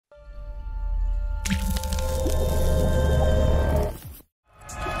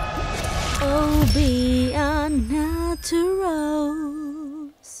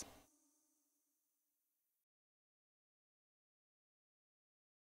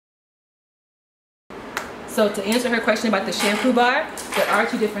So to answer her question about the shampoo bar, there are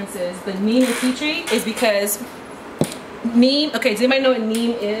two differences. The neem and tea tree is because neem, okay, does anybody know what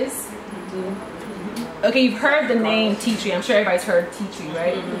neem is? Okay, you've heard the name tea tree. I'm sure everybody's heard tea tree,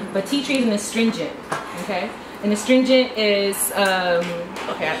 right? But tea tree is an astringent, okay? An astringent is,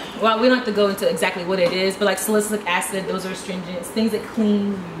 okay, well, we don't have to go into exactly what it is, but like salicylic acid, those are astringents, things that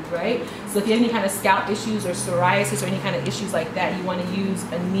clean you, right? So if you have any kind of scalp issues or psoriasis or any kind of issues like that, you want to use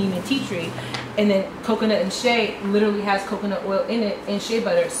a neem and tea tree. And then coconut and shea literally has coconut oil in it, and shea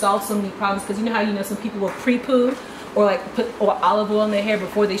butter. It solves so many problems, because you know how some people will pre-poo or like put olive oil in their hair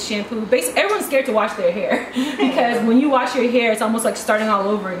before they shampoo. Basically, everyone's scared to wash their hair because when you wash your hair, it's almost like starting all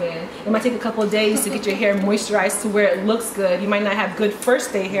over again. It might take a couple of days to get your hair moisturized to where it looks good. You might not have good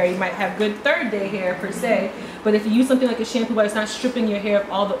first day hair, you might have good third day hair per se. But if you use something like a shampoo, but it's not stripping your hair of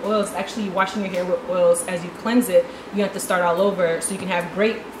all the oils, actually washing your hair with oils as you cleanse it, you have to start all over so you can have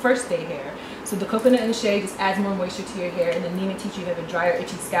great first day hair. So the coconut and shea just adds more moisture to your hair, and the neem and tea tree have a drier,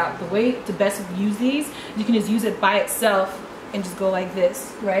 itchy scalp. The way to best use these, you can just use it by itself and just go like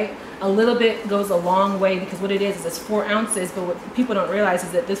this, right? A little bit goes a long way, because what it is it's 4 ounces, but what people don't realize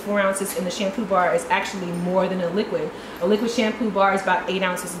is that this 4 ounces in the shampoo bar is actually more than a liquid. A liquid shampoo bar is about 8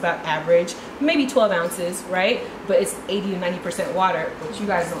 ounces, about average, maybe 12 ounces, right? But it's 80 to 90% water, which you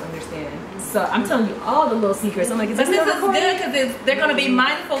guys don't understand. So I'm telling you all the little secrets. I'm like, is this good because they're going to be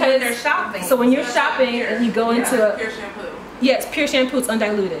mindful when they're shopping. So when you're shopping and you go into a pure shampoo. Yes, pure shampoo, it's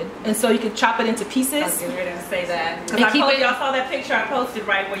undiluted. And so you can chop it into pieces. I was getting ready to say that. Because y'all saw that picture I posted,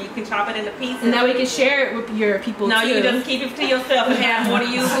 right, where you can chop it into pieces. And now we can share it with your people No, too. you can just keep it to yourself and have more to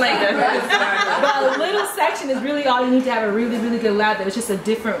use later. But a little section is really all you need to have a really, really good lather. It's just a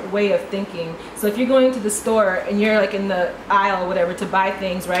different way of thinking. So if you're going to the store and you're like in the aisle or whatever to buy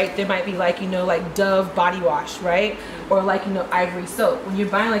things, right, there might be like, you know, like Dove body wash, right? Or like, you know, Ivory soap. When you're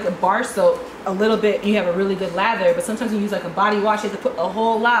buying like a bar soap, a little bit, you have a really good lather, but sometimes you use like a body wash, you have to put a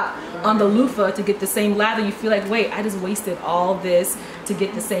whole lot on the loofah to get the same lather. You feel like, wait, I just wasted all this to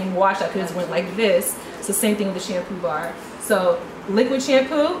get the same wash. I could have just went like this. It's the same thing with the shampoo bar. So liquid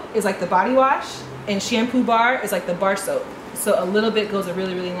shampoo is like the body wash, and shampoo bar is like the bar soap. So a little bit goes a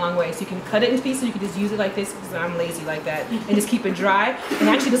really, really long way. So you can cut it in pieces, you can just use it like this, because I'm lazy like that, and just keep it dry. And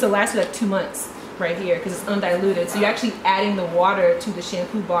actually this will last you like 2 months. Right here, because it's undiluted. So you're actually adding the water to the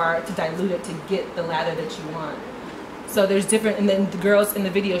shampoo bar to dilute it to get the lather that you want. So there's different, and then the girls in the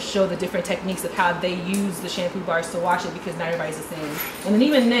video show the different techniques of how they use the shampoo bars to wash it, because not everybody's the same. And then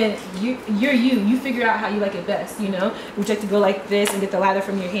even then, you figure out how you like it best, you know? Would you like to go like this and get the lather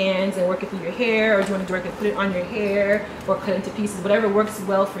from your hands and work it through your hair, or do you want to directly put it on your hair or cut it into pieces? Whatever works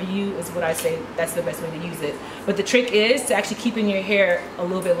well for you is what I say that's the best way to use it. But the trick is to actually keep in your hair a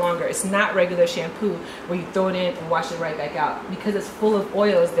little bit longer. It's not regular shampoo where you throw it in and wash it right back out. Because it's full of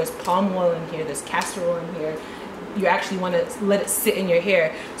oils, there's palm oil in here, there's castor oil in here. You actually want to let it sit in your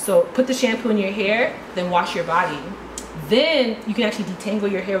hair. So put the shampoo in your hair, then wash your body. Then you can actually detangle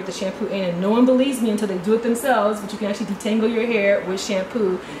your hair with the shampoo in. And no one believes me until they do it themselves, but you can actually detangle your hair with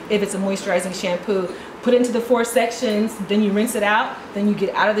shampoo if it's a moisturizing shampoo. Put it into the 4 sections, then you rinse it out, then you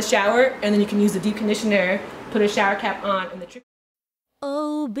get out of the shower, and then you can use the deep conditioner, put a shower cap on, and the trick.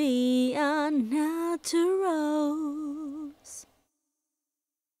 ObiaNaturals.